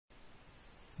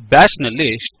Bash ನಲ್ಲಿ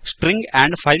string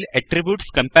and file attributes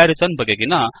comparison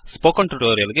ಬಗೆಗಿನ spoken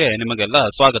tutorial ಗೆ ನಿಮಗೆಲ್ಲ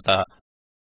ಸ್ವಾಗತ.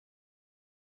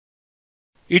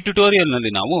 ಈ ಟ್ಯುಟೋರಿಯಲ್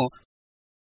ನಲ್ಲಿ ನಾವು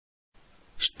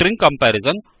ಸ್ಟ್ರಿಂಗ್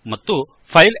ಕಂಪ್ಯಾರಿಸನ್ ಮತ್ತು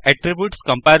ಫೈಲ್ ಅಟ್ರಿಬ್ಯೂಟ್ಸ್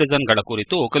ಕಂಪ್ಯಾರಿಸನ್ ಗಳ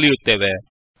ಕುರಿತು ಕಲಿಯುತ್ತೇವೆ.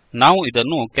 ನಾವು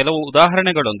ಇದನ್ನು ಕೆಲವು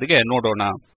ಉದಾಹರಣೆಗಳೊಂದಿಗೆ ನೋಡೋಣ.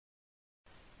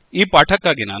 ಈ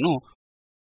ಪಾಠಕ್ಕಾಗಿ ನಾನು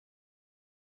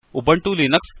ಉಬುಂಟು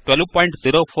ಲಿನಕ್ಸ್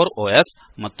 1204 ಒಎಸ್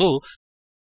ಮತ್ತು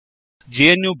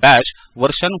GNU ಬಾಶ್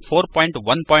ವರ್ಷನ್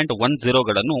 4110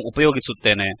 ಗಳನ್ನು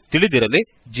ಉಪಯೋಗಿಸುತ್ತೇನೆ. ತಿಳಿದಿರಲಿ,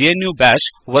 GNU ಬಾಶ್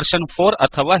ವರ್ಷನ್ 4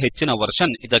 ಅಥವಾ ಹೆಚ್ಚಿನ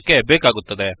ವರ್ಷನ್ ಇದಕ್ಕೆ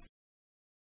ಬೇಕಾಗುತ್ತದೆ.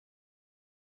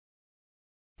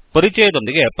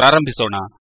 ಪರಿಚಯದೊಂದಿಗೆ ಪ್ರಾರಂಭಿಸೋಣ.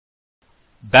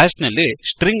 ಬ್ಯಾಷ್ ನಲ್ಲಿ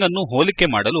ಸ್ಟ್ರಿಂಗ್ ಅನ್ನು ಹೋಲಿಕೆ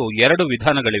ಮಾಡಲು ಎರಡು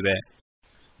ವಿಧಾನಗಳಿವೆ.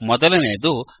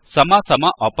 ಮೊದಲನೆಯದು ಸಮ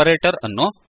ಆಪರೇಟರ್ ಅನ್ನು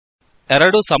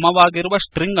ಎರಡು ಸಮವಾಗಿರುವ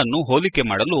ಸ್ಟ್ರಿಂಗ್ ಅನ್ನು ಹೋಲಿಕೆ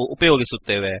ಮಾಡಲು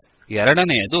ಉಪಯೋಗಿಸುತ್ತೇವೆ.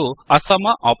 ಎರಡನೆಯದು ಅಸಮ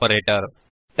ಆಪರೇಟರ್,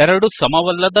 ಎರಡು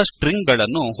ಸಮವಲ್ಲದ ಸ್ಟ್ರಿಂಗ್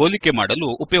ಗಳನ್ನು ಹೋಲಿಕೆ ಮಾಡಲು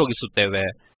ಉಪಯೋಗಿಸುತ್ತೇವೆ.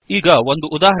 ಈಗ ಒಂದು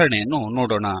ಉದಾಹರಣೆಯನ್ನು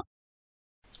ನೋಡೋಣ.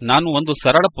 ನಾನು ಒಂದು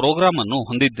ಸರಳ ಪ್ರೋಗ್ರಾಮ್ ಅನ್ನು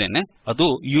ಹೊಂದಿದ್ದೇನೆ. ಅದು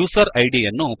ಯೂಸರ್ ಐಡಿ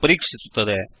ಯನ್ನು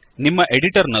ಪರೀಕ್ಷಿಸುತ್ತದೆ. ನಿಮ್ಮ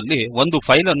ಎಡಿಟರ್ ನಲ್ಲಿ ಒಂದು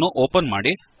ಫೈಲ್ ಅನ್ನು ಓಪನ್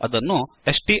ಮಾಡಿ ಅದನ್ನು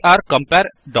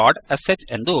strcompare.sh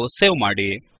ಎಂದು ಸೇವ್ ಮಾಡಿ.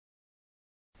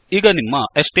 ಈಗ ನಿಮ್ಮ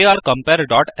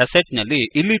strcompare.sh ನಲ್ಲಿ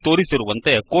ಇಲ್ಲಿ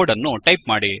ತೋರಿಸಿರುವಂತೆ ಕೋಡ್ ಅನ್ನು ಟೈಪ್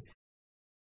ಮಾಡಿ.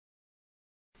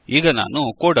 ಈಗ ನಾನು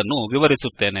ಕೋಡ್ ಅನ್ನು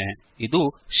ವಿವರಿಸುತ್ತೇನೆ. ಇದು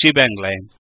ಶೆಬಾಂಗ್ ಲೈನ್.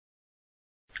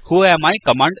 ವ್ಹೋಆಮಿ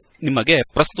ಕಮಾಂಡ್ ನಿಮಗೆ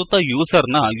ಪ್ರಸ್ತುತ ಯೂಸರ್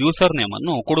ನ ಯೂಸರ್ ನೇಮ್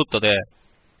ಅನ್ನು ಕೊಡುತ್ತದೆ.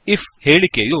 ಇಫ್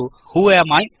ಹೇಳಿಕೆಯು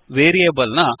ವ್ಹೋಆಮಿ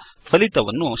ವೇರಿಯೇಬಲ್ ನ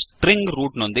ಫಲಿತವನ್ನು ಸ್ಟ್ರಿಂಗ್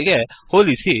ರೂಟ್ ನೊಂದಿಗೆ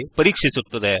ಹೋಲಿಸಿ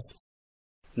ಪರೀಕ್ಷಿಸುತ್ತದೆ.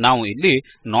 ನಾವು ಇಲ್ಲಿ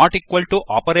ನಾಟ್ ಈಕ್ವಲ್ ಟು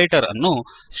ಆಪರೇಟರ್ ಅನ್ನು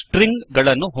ಸ್ಟ್ರಿಂಗ್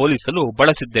ಗಳನ್ನು ಹೋಲಿಸಲು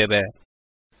ಬಳಸಿದ್ದೇವೆ.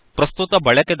 ಪ್ರಸ್ತುತ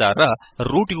ಬಳಕೆದಾರ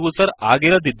ರೂಟ್ ಯೂಸರ್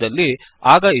ಆಗಿರದಿದ್ದಲ್ಲಿ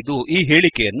ಆಗ ಇದು ಈ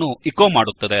ಹೇಳಿಕೆಯನ್ನು ಎಚೊ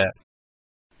ಮಾಡುತ್ತದೆ.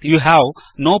 You have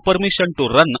no permission to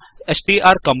run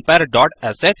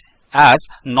strcompare.sh as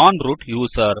ನಾನ್-ರೂಟ್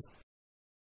user.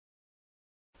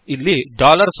 ಇಲ್ಲಿ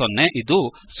 $0 ಇದು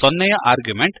 0ಯ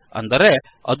ಆರ್ಗ್ಯುಮೆಂಟ್, ಅಂದರೆ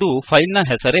ಅದು ಫೈಲ್ ನ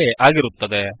ಹೆಸರೇ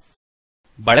ಆಗಿರುತ್ತದೆ.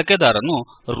 ಬಳಕೆದಾರನು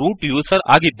ರೂಟ್ ಯೂಸರ್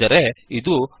ಆಗಿದ್ದರೆ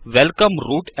ಇದು ವೆಲ್ಕಮ್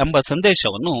ರೂಟ್ ಎಂಬ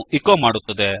ಸಂದೇಶವನ್ನು ಎಚೊ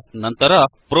ಮಾಡುತ್ತದೆ. ನಂತರ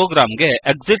ಪ್ರೋಗ್ರಾಮ್ ಗೆ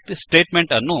ಎಕ್ಸಿಟ್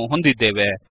ಸ್ಟೇಟ್ಮೆಂಟ್ ಅನ್ನು ಹೊಂದಿದ್ದೇವೆ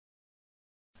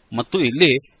ಮತ್ತು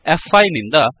ಇಲ್ಲಿ ಫ್5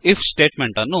 ನಿಂದ ಇಫ್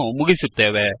ಸ್ಟೇಟ್ಮೆಂಟ್ ಅನ್ನು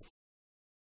ಮುಗಿಸುತ್ತೇವೆ.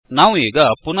 ನಾವು ಈಗ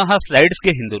ಪುನಃ ಸ್ಲೈಡ್ಸ್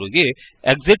ಗೆ ಹಿಂದಿರುಗಿ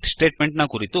ಎಕ್ಸಿಟ್ ಸ್ಟೇಟ್ಮೆಂಟ್ ನ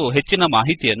ಕುರಿತು ಹೆಚ್ಚಿನ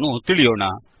ಮಾಹಿತಿಯನ್ನು ತಿಳಿಯೋಣ.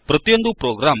 ಪ್ರತಿಯೊಂದು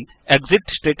ಪ್ರೋಗ್ರಾಮ್ ಎಕ್ಸಿಟ್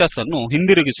ಸ್ಟೇಟಸ್ ಅನ್ನು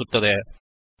ಹಿಂದಿರುಗಿಸುತ್ತದೆ.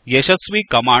 ಯಶಸ್ವಿ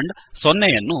ಕಮಾಂಡ್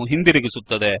 0ಯನ್ನು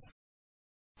ಹಿಂದಿರುಗಿಸುತ್ತದೆ.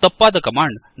 ತಪ್ಪಾದ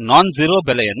ಕಮಾಂಡ್ ನಾನ್-ಝೀರೋ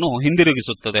ಬೆಲೆಯನ್ನು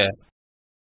ಹಿಂದಿರುಗಿಸುತ್ತದೆ.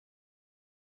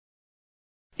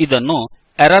 ಇದನ್ನು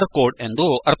ಎರರ್ ಕೋಡ್ ಎಂದು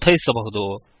ಅರ್ಥೈಸಬಹುದು.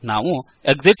 ನಾವು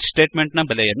ಎಕ್ಸಿಟ್ ಸ್ಟೇಟ್ಮೆಂಟ್ ನ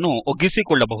ಬೆಲೆಯನ್ನು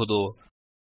ಒಗ್ಗಿಸಿಕೊಳ್ಳಬಹುದು.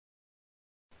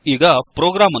 ಈಗ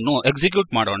ಪ್ರೋಗ್ರಾಮ್ ಅನ್ನು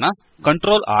ಎಕ್ಸಿಕ್ಯೂಟ್ ಮಾಡೋಣ.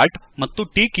 Ctrl Alt ಮತ್ತು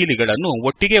T ಕೀಲಿಗಳನ್ನು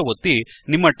ಒಟ್ಟಿಗೆ ಒತ್ತಿ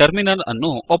ನಿಮ್ಮ ಟರ್ಮಿನಲ್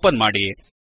ಅನ್ನು ಓಪನ್ ಮಾಡಿ.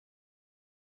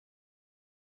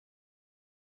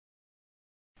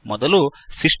 ಮೊದಲು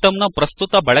ಸಿಸ್ಟಮ್ ನ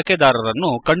ಪ್ರಸ್ತುತ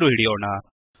ಬಳಕೆದಾರರನ್ನು ಕಂಡುಹಿಡಿಯೋಣ.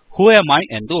 ವ್ಹೋಆಮಿ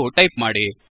ಎಂದು ಟೈಪ್ ಮಾಡಿ.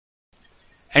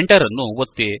 Enter ಅನ್ನು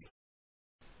ಒತ್ತಿ.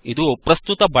 ಇದು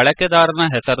ಪ್ರಸ್ತುತ ಬಳಕೆದಾರನ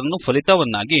ಹೆಸರನ್ನು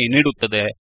ಫಲಿತವನ್ನಾಗಿ ನೀಡುತ್ತದೆ.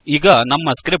 ಈಗ ನಮ್ಮ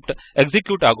ಸ್ಕ್ರಿಪ್ಟ್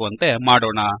ಎಕ್ಸಿಕ್ಯೂಟ್ ಆಗುವಂತೆ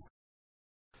ಮಾಡೋಣ.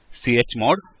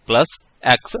 ಚ್ಮೋಡ್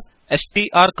 +X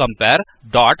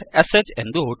strcompare.sh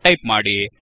ಎಂದು ಟೈಪ್ ಮಾಡಿ.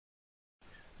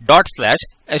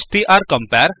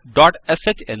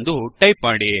 /strcompare.sh ಎಂದು ಟೈಪ್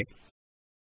ಮಾಡಿ.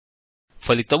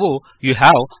 ಫಲಿತವು you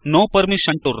have no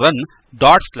permission to run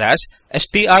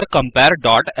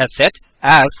 .strcompare.sh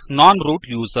as ನಾನ್-ರೂಟ್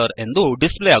user ಎಂದು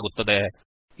ಡಿಸ್ಪ್ಲೇ ಆಗುತ್ತದೆ.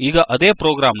 ಈಗ ಅದೇ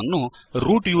ಪ್ರೋಗ್ರಾಮ್ ಅನ್ನು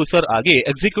ರೂಟ್ ಯೂಸರ್ ಆಗಿ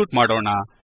ಎಕ್ಸಿಕ್ಯೂಟ್ ಮಾಡೋಣ.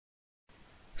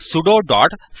 ಸುಡೊ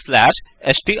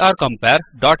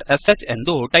 ./strcompare.sh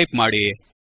ಎಂದು ಟೈಪ್ ಮಾಡಿ.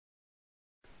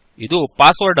 ಇದು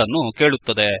ಪಾಸ್ವರ್ಡ್ ಅನ್ನು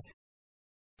ಕೇಳುತ್ತದೆ.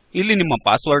 ಇಲ್ಲಿ ನಿಮ್ಮ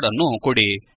ಪಾಸ್ವರ್ಡ್ ಅನ್ನು ಕೊಡಿ.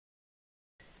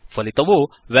 ಫಲಿತವು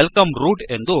ವೆಲ್ಕಮ್ ರೂಟ್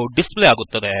ಎಂದು ಡಿಸ್ಪ್ಲೇ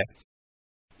ಆಗುತ್ತದೆ.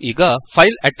 ಈಗ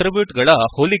ಫೈಲ್ ಅಟ್ರಿಬ್ಯೂಟ್ ಗಳ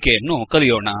ಹೋಲಿಕೆಯನ್ನು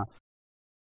ಕಲಿಯೋಣ.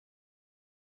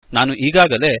 ನಾನು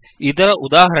ಈಗಾಗಲೇ ಇದರ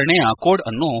ಉದಾಹರಣೆಯ ಕೋಡ್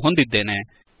ಅನ್ನು ಹೊಂದಿದ್ದೇನೆ.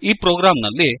 ಈ ಪ್ರೋಗ್ರಾಮ್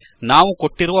ನಲ್ಲಿ ನಾವು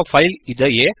ಕೊಟ್ಟಿರುವ ಫೈಲ್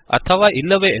ಇದೆಯೇ ಅಥವಾ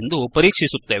ಇಲ್ಲವೇ ಎಂದು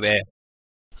ಪರೀಕ್ಷಿಸುತ್ತೇವೆ.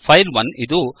 ಫೈಲ್1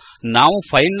 ಇದು ನಾವು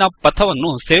ಫೈಲ್ ನ ಪಥವನ್ನು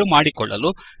ಸೇವ್ ಮಾಡಿಕೊಳ್ಳಲು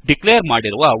ಡಿಕ್ಲೇರ್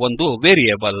ಮಾಡಿರುವ ಒಂದು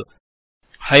ವೇರಿಯೇಬಲ್.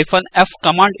 -f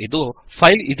ಕಮಾಂಡ್ ಇದು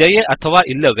ಫೈಲ್ ಇದೆಯೇ ಅಥವಾ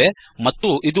ಇಲ್ಲವೇ ಮತ್ತು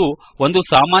ಇದು ಒಂದು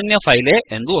ಸಾಮಾನ್ಯ ಫೈಲೇ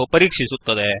ಎಂದು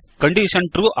ಪರೀಕ್ಷಿಸುತ್ತದೆ. ಕಂಡೀಷನ್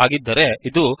ಟ್ರೂ ಆಗಿದ್ದರೆ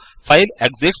ಇದು file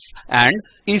exists and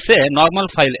is A normal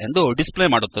file ಎಂದು ಡಿಸ್ಪ್ಲೇ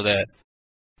ಮಾಡುತ್ತದೆ.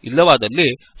 ಇಲ್ಲವಾದಲ್ಲಿ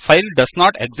ಫೈಲ್ ಡಸ್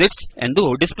ನಾಟ್ ಎಕ್ಸಿಸ್ಟ್ ಎಂದು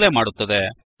ಡಿಸ್ಪ್ಲೇ ಮಾಡುತ್ತದೆ.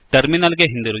 ಟರ್ಮಿನಲ್ ಗೆ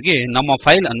ಹಿಂದಿರುಗಿ ನಮ್ಮ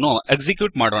ಫೈಲ್ ಅನ್ನು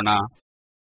ಎಕ್ಸಿಕ್ಯೂಟ್ ಮಾಡೋಣ.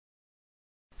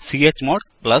 ಚ್ಮೋಡ್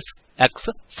 +X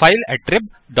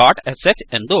fileattrib.sh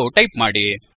ಎಂದು ಟೈಪ್ ಮಾಡಿ.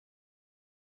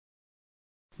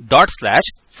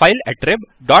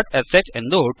 /fileattrib.sh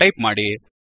ಎಂದು ಟೈಪ್ ಮಾಡಿ.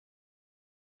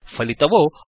 ಫಲಿತವು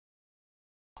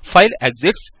file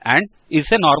exists and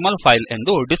is A normal file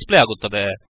ಎಂದು ಡಿಸ್ಪ್ಲೇ ಆಗುತ್ತದೆ.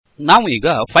 ನಾವು ಈಗ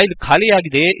ಫೈಲ್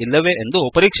ಖಾಲಿಯಾಗಿದೆಯೇ ಇಲ್ಲವೇ ಎಂದು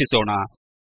ಪರೀಕ್ಷಿಸೋಣ.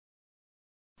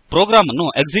 ಪ್ರೋಗ್ರಾಮ್ ಅನ್ನು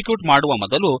ಎಕ್ಸಿಕ್ಯೂಟ್ ಮಾಡುವ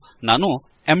ಮೊದಲು ನಾನು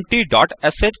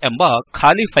empty.sh ಎಂಬ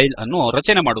ಖಾಲಿ ಫೈಲ್ ಅನ್ನು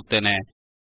ರಚನೆ ಮಾಡುತ್ತೇನೆ.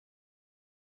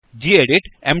 ಗೆಡಿಟ್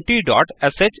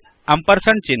empty.sh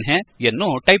ಆಂಪರ್ಸಂಡ್ ಚಿಹ್ನೆಯನ್ನು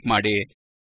ಟೈಪ್ ಮಾಡಿ.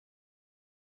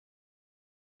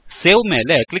 ಸೇವ್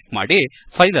ಮೇಲೆ ಕ್ಲಿಕ್ ಮಾಡಿ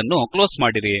ಫೈಲ್ ಅನ್ನು ಕ್ಲೋಸ್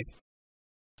ಮಾಡಿರಿ.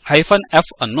 -f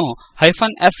ಅನ್ನು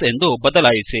 -s ಎಂದು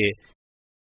ಬದಲಾಯಿಸಿ.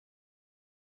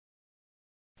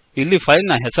 ಇಲ್ಲಿ ಫೈಲ್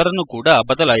ನ ಹೆಸರನ್ನು ಕೂಡ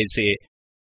ಬದಲಾಯಿಸಿ.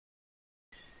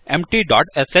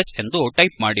 empty.sh ಎಂದು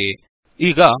ಟೈಪ್ ಮಾಡಿ.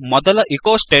 ಈಗ ಮೊದಲ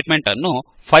ಎಚೊ ಸ್ಟೇಟ್ಮೆಂಟ್ ಅನ್ನು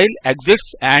file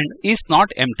exists and is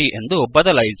not empty ಎಂದು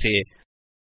ಬದಲಾಯಿಸಿ.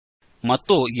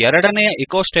 ಮತ್ತು ಎರಡನೆಯ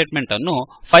ಎಚೊ ಸ್ಟೇಟ್ಮೆಂಟ್ ಅನ್ನು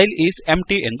ಫೈಲ್ ಇಸ್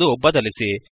ಎಂಪ್ಟಿ ಎಂದು ಬದಲಿಸಿ.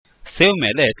 ಸೇವ್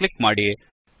ಮೇಲೆ ಕ್ಲಿಕ್ ಮಾಡಿ.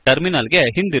 ಟರ್ಮಿನಲ್ ಗೆ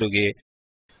ಹಿಂದಿರುಗಿ.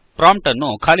 ಪ್ರಾಂಪ್ಟ್ ಅನ್ನು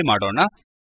ಖಾಲಿ ಮಾಡೋಣ.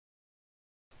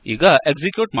 ಈಗ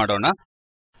ಎಕ್ಸಿಕ್ಯೂಟ್ ಮಾಡೋಣ.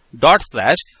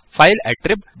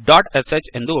 /fileattrib.sh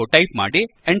ಎಂದು ಟೈಪ್ ಮಾಡಿ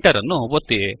Enter ಅನ್ನು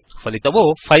ಒತ್ತಿ. ಫಲಿತವು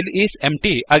ಫೈಲ್ ಇಸ್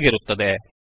ಎಂಪ್ಟಿ ಆಗಿರುತ್ತದೆ.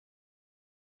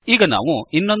 ಈಗ ನಾವು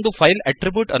ಇನ್ನೊಂದು ಫೈಲ್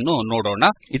ಅಟ್ರಿಬ್ಯೂಟ್ ಅನ್ನು ನೋಡೋಣ.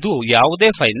 ಇದು ಯಾವುದೇ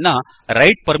ಫೈಲ್ ನ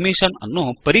ರೈಟ್ ಪರ್ಮಿಷನ್ ಅನ್ನು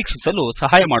ಪರೀಕ್ಷಿಸಲು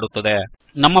ಸಹಾಯ ಮಾಡುತ್ತದೆ.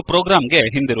 ನಮ್ಮ ಪ್ರೋಗ್ರಾಮ್ ಗೆ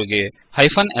ಹಿಂದಿರುಗಿ.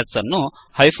 -s ಅನ್ನು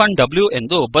 -w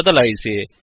ಎಂದು ಬದಲಾಯಿಸಿ.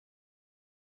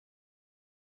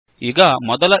 ಈಗ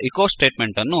ಮೊದಲ ಎಚೊ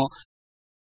ಸ್ಟೇಟ್ಮೆಂಟ್ ಅನ್ನು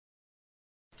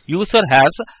user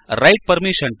has right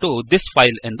permission to this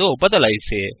file ಎಂದು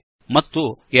ಬದಲಾಯಿಸಿ. ಮತ್ತು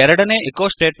ಎರಡನೇ ಎಚೊ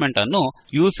ಸ್ಟೇಟ್ಮೆಂಟ್ ಅನ್ನು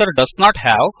user does not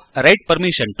have right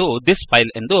permission to this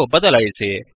file ಎಂದು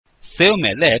ಬದಲಾಯಿಸಿ. ಸೇವ್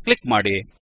ಮೇಲೆ ಕ್ಲಿಕ್ ಮಾಡಿ.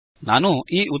 ನಾನು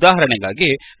ಈ ಉದಾಹರಣೆಗಾಗಿ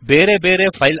ಬೇರೆ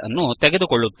ಫೈಲ್ ಅನ್ನು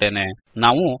ತೆಗೆದುಕೊಳ್ಳುತ್ತೇನೆ.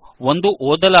 ನಾವು ಒಂದು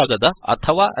ಓದಲಾಗದ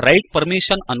ಅಥವಾ ರೈಟ್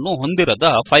ಪರ್ಮಿಷನ್ ಅನ್ನು ಹೊಂದಿರದ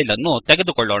ಫೈಲ್ ಅನ್ನು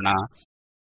ತೆಗೆದುಕೊಳ್ಳೋಣ.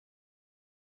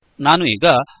 ನಾನು ಈಗ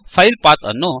ಫೈಲ್ ಪಾತ್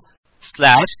ಅನ್ನು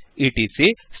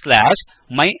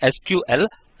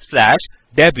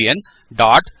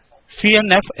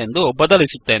 /etc/mysql/debian.cnf ಎಂದು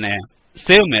ಬದಲಿಸುತ್ತೇನೆ.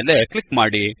 ಸೇವ್ ಮೇಲೆ ಕ್ಲಿಕ್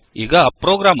ಮಾಡಿ. ಈಗ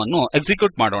ಪ್ರೋಗ್ರಾಮ್ ಅನ್ನು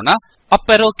ಎಕ್ಸಿಕ್ಯೂಟ್ ಮಾಡೋಣ.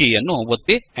 ಅಪ್ ಆರೋ ಕೀಯನ್ನು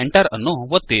ಒತ್ತಿ Enter ಅನ್ನು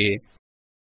ಒತ್ತಿ.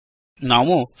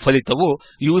 ನಾವು ಫಲಿತವು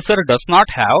user does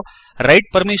not have right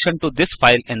permission to this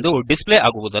file ಎಂದು ಡಿಸ್ಪ್ಲೇ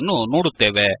ಆಗುವುದನ್ನು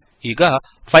ನೋಡುತ್ತೇವೆ. ಈಗ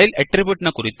ಫೈಲ್ ಅಟ್ರಿಬ್ಯೂಟ್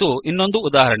ನ ಕುರಿತು ಇನ್ನೊಂದು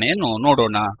ಉದಾಹರಣೆಯನ್ನು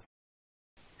ನೋಡೋಣ.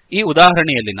 ಈ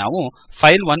ಉದಾಹರಣೆಯಲ್ಲಿ ನಾವು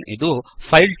ಫೈಲ್1 ಇದು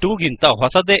ಫೈಲ್2 ಗಿಂತ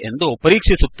ಹೊಸದೇ ಎಂದು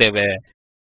ಪರೀಕ್ಷಿಸುತ್ತೇವೆ.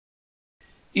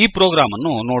 ಈ ಪ್ರೋಗ್ರಾಮ್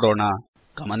ಅನ್ನು ನೋಡೋಣ.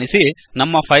 ಗಮನಿಸಿ,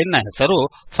 ನಮ್ಮ ಫೈಲ್ ನ ಹೆಸರು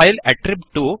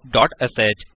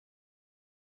fileattrib2.sh.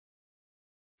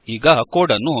 ಈಗ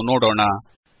ಕೋಡ್ ಅನ್ನು ನೋಡೋಣ.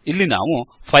 ಇಲ್ಲಿ ನಾವು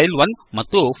ಫೈಲ್1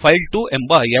 ಮತ್ತು ಫೈಲ್2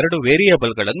 ಎಂಬ ಎರಡು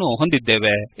ವೇರಿಯೇಬಲ್ ಗಳನ್ನು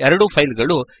ಹೊಂದಿದ್ದೇವೆ. ಎರಡು ಫೈಲ್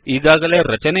ಗಳು ಈಗಾಗಲೇ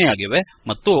ರಚನೆಯಾಗಿವೆ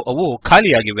ಮತ್ತು ಅವು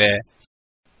ಖಾಲಿಯಾಗಿವೆ.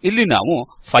 ಇಲ್ಲಿ ನಾವು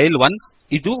ಫೈಲ್1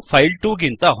 ಇದು ಫೈಲ್2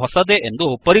 ಗಿಂತ ಹೊಸದೇ ಎಂದು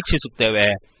ಪರೀಕ್ಷಿಸುತ್ತೇವೆ.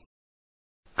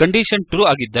 ಕಂಡೀಷನ್ ಟ್ರೂ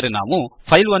ಆಗಿದ್ದರೆ ನಾವು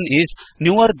file one is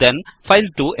newer then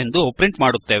file two ಎಂದು ಪ್ರಿಂಟ್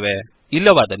ಮಾಡುತ್ತೇವೆ.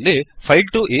 ಇಲ್ಲವಾದಲ್ಲಿ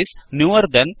file two is newer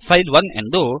then file one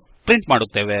 ಎಂದು ಪ್ರಿಂಟ್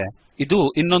ಮಾಡುತ್ತೇವೆ. ಇದು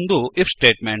ಇನ್ನೊಂದು ಇಫ್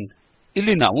ಸ್ಟೇಟ್ಮೆಂಟ್.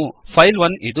 ಇಲ್ಲಿ ನಾವು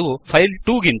ಫೈಲ್1 ಇದು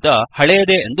ಫೈಲ್2 ಗಿಂತ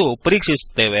ಹಳೆಯದೇ ಎಂದು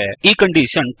ಪರೀಕ್ಷಿಸುತ್ತೇವೆ. ಈ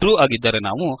ಕಂಡೀಷನ್ ಟ್ರೂ ಆಗಿದ್ದರೆ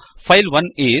ನಾವು file one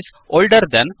 is older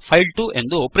than file two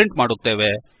 ಎಂದು ಪ್ರಿಂಟ್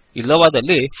ಮಾಡುತ್ತೇವೆ.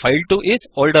 ಇಲ್ಲವಾದಲ್ಲಿ file two is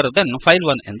older than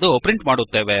file one ಎಂದು ಪ್ರಿಂಟ್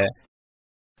ಮಾಡುತ್ತೇವೆ.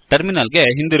 ಟರ್ಮಿನಲ್ ಗೆ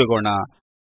ಹಿಂದಿರುಗೋಣ.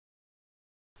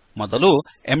 ಮೊದಲು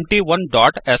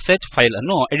empty1.sh ಫೈಲ್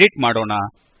ಅನ್ನು ಎಡಿಟ್ ಮಾಡೋಣ.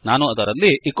 ನಾನು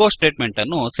ಅದರಲ್ಲಿ ಎಚೊ ಸ್ಟೇಟ್ಮೆಂಟ್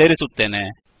ಅನ್ನು ಸೇರಿಸುತ್ತೇನೆ.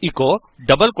 ಎಚೊ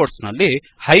ಡಬಲ್ ಕೋಟ್ಸ್ ನಲ್ಲಿ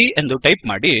ಹೈ ಎಂದು ಟೈಪ್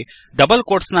ಮಾಡಿ, ಡಬಲ್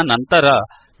ಕೋಟ್ಸ್ ನ ನಂತರ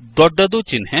ದೊಡ್ಡದು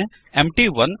ಚಿಹ್ನೆ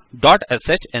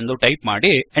empty1.sh ಎಂದು ಟೈಪ್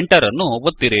ಮಾಡಿ Enter ಅನ್ನು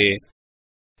ಒತ್ತಿರಿ.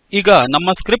 ಈಗ ನಮ್ಮ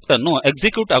ಸ್ಕ್ರಿಪ್ಟ್ ಅನ್ನು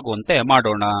ಎಕ್ಸಿಕ್ಯೂಟ್ ಆಗುವಂತೆ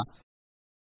ಮಾಡೋಣ.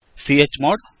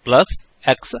 chmod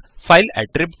 +x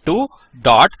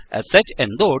fileattrib2.sh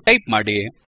ಎಂದು ಟೈಪ್ ಮಾಡಿ.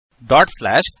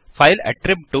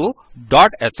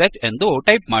 /fileattrib2.sh ಎಂದು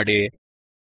ಟೈಪ್ ಮಾಡಿ.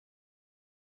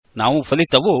 ನಾವು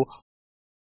ಫಲಿತವು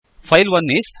file one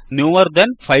 is newer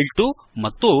then file two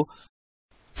 ಮತ್ತು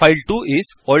file two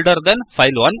 is older than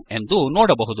file one ಎಂದು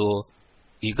ನೋಡಬಹುದು.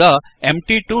 ಈಗ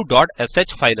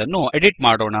empty2.sh ಫೈಲ್ ಅನ್ನು ಎಡಿಟ್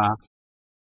ಮಾಡೋಣ.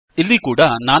 ಇಲ್ಲಿ ಕೂಡ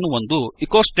ನಾನು ಒಂದು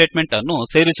ಎಚೊ ಸ್ಟೇಟ್ಮೆಂಟ್ ಅನ್ನು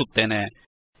ಸೇರಿಸುತ್ತೇನೆ.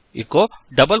 ಎಚೊ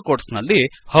ಡಬಲ್ ಕೋಟ್ಸ್ ನಲ್ಲಿ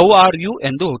ಹೌ ಆರ್ ಯು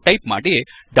ಎಂದು ಟೈಪ್ ಮಾಡಿ,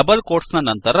 ಡಬಲ್ ಕೋಟ್ಸ್ ನ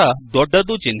ನಂತರ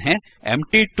ದೊಡ್ಡದು ಚಿಹ್ನೆ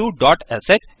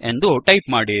empty2.sh ಎಂದು ಟೈಪ್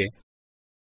ಮಾಡಿ.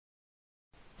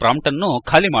 ಪ್ರಾಂಪ್ಟ್ ಅನ್ನು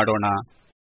ಖಾಲಿ ಮಾಡೋಣ.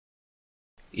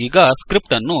 ಈಗ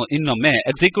ಸ್ಕ್ರಿಪ್ಟ್ ಅನ್ನು ಇನ್ನೊಮ್ಮೆ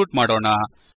ಎಕ್ಸಿಕ್ಯೂಟ್ ಮಾಡೋಣ.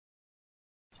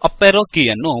 ಅಪ್ ಆರೋ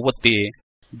ಕೀಯನ್ನು ಒತ್ತಿ.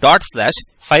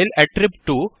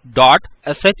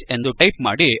 /fileattrib2.sh ಎಂದು ಟೈಪ್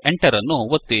ಮಾಡಿ Enter ಅನ್ನು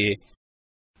ಒತ್ತಿ.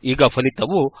 ಈಗ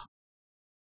ಫಲಿತವು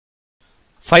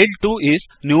file 2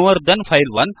 is newer than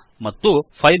file 1 ಮತ್ತು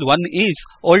file 1 is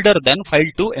older than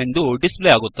file 2 ಎಂದು ಡಿಸ್ಪ್ಲೇ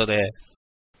ಆಗುತ್ತದೆ.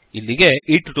 ಇಲ್ಲಿಗೆ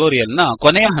ಈ ಟ್ಯುಟೋರಿಯಲ್ ನ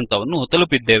ಕೊನೆಯ ಹಂತವನ್ನು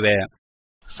ತಲುಪಿದ್ದೇವೆ.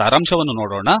 ಸಾರಾಂಶವನ್ನು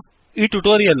ನೋಡೋಣ. ಈ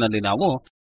ಟ್ಯುಟೋರಿಯಲ್ ನಲ್ಲಿ ನಾವು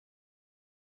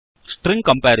ಸ್ಟ್ರಿಂಗ್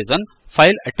ಕಂಪ್ಯಾರಿಸನ್,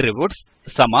 ಫೈಲ್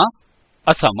ಅಟ್ರಿಬ್ಯೂಟ್ಸ್, ಸಮ,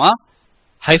 ಅಸಮ,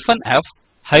 -f,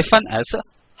 -s,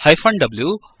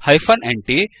 -w,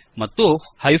 -nt ಮತ್ತು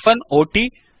 -ot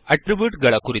ಅಟ್ರಿಬ್ಯೂಟ್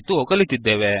ಗಳ ಕುರಿತು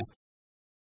ಕಲಿತಿದ್ದೇವೆ.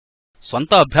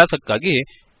 ಸ್ವಂತ ಅಭ್ಯಾಸಕ್ಕಾಗಿ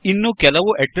ಇನ್ನೂ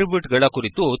ಕೆಲವು ಅಟ್ರಿಬ್ಯೂಟ್ ಗಳ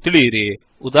ಕುರಿತು ತಿಳಿಯಿರಿ.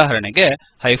 ಉದಾಹರಣೆಗೆ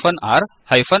 -r,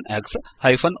 -x,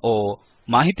 -o.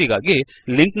 ಮಾಹಿತಿಗಾಗಿ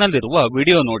ಲಿಂಕ್ ನಲ್ಲಿರುವ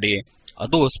ವಿಡಿಯೋ ನೋಡಿ.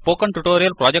 ಅದು ಸ್ಪೋಕನ್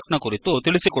ಟ್ಯುಟೋರಿಯಲ್ ಪ್ರಾಜೆಕ್ಟ್ ನ ಕುರಿತು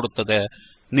ತಿಳಿಸಿಕೊಡುತ್ತದೆ.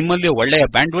 ನಿಮ್ಮಲ್ಲಿ ಒಳ್ಳೆಯ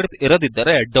ಬ್ಯಾಂಡ್ವಿಡ್ತ್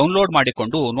ಇರದಿದ್ದರೆ ಡೌನ್ಲೋಡ್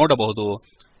ಮಾಡಿಕೊಂಡು ನೋಡಬಹುದು.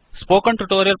 ಸ್ಪೋಕನ್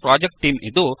ಟ್ಯುಟೋರಿಯಲ್ ಪ್ರಾಜೆಕ್ಟ್ ಟೀಮ್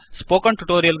ಇದು ಸ್ಪೋಕನ್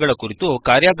ಟ್ಯುಟೋರಿಯಲ್ ಗಳ ಕುರಿತು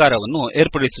ಕಾರ್ಯಾಗಾರವನ್ನು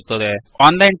ಏರ್ಪಡಿಸುತ್ತದೆ.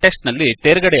 ಆನ್ಲೈನ್ ಟೆಸ್ಟ್ ನಲ್ಲಿ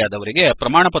ತೇರ್ಗಡೆಯಾದವರಿಗೆ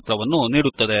ಪ್ರಮಾಣಪತ್ರವನ್ನು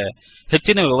ನೀಡುತ್ತದೆ.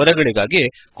 ಹೆಚ್ಚಿನ ವಿವರಗಳಿಗಾಗಿ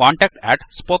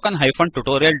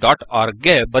contact@spoken-tutorial.org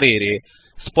ಗೆ ಬರೆಯಿರಿ.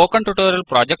 ಸ್ಪೋಕನ್ ಟ್ಯುಟೋರಿಯಲ್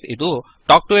ಪ್ರಾಜೆಕ್ಟ್ ಇದು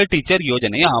ಟಾಕ್ ಟು ಎ ಟೀಚರ್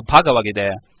ಯೋಜನೆಯ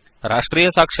ಭಾಗವಾಗಿದೆ. ರಾಷ್ಟ್ರೀಯ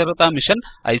ಸಾಕ್ಷರತಾ ಮಿಷನ್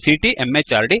ಐಸಿಟಿ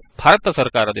ಎಂಎಚಆರ್ಡಿ ಭಾರತ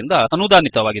ಸರ್ಕಾರದಿಂದ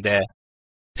ಅನುದಾನಿತವಾಗಿದೆ.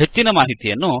 ಹೆಚ್ಚಿನ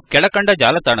ಮಾಹಿತಿಯನ್ನು ಕೆಳಕಂಡ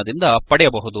ಜಾಲತಾಣದಿಂದ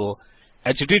ಪಡೆಯಬಹುದು.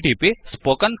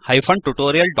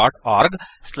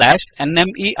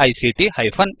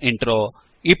 http://spoken-tutorial.org/nmeict-intro.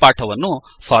 ಈ ಪಾಠವನ್ನು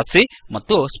ಫಾಸ್ಸಿ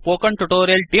ಮತ್ತು spoken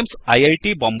tutorial teams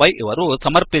IIT Bombay ಇವರು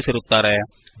ಸಮರ್ಪಿಸಿರುತ್ತಾರೆ.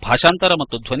 ಭಾಷಾಂತರ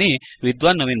ಮತ್ತು ಧ್ವನಿ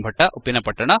ವಿದ್ವಾನ್ ನವೀನ್ ಭಟ್ಟ,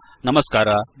 ಉಪ್ಪಿನಪಟ್ಟಣ. ನಮಸ್ಕಾರ,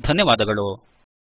 ಧನ್ಯವಾದಗಳು.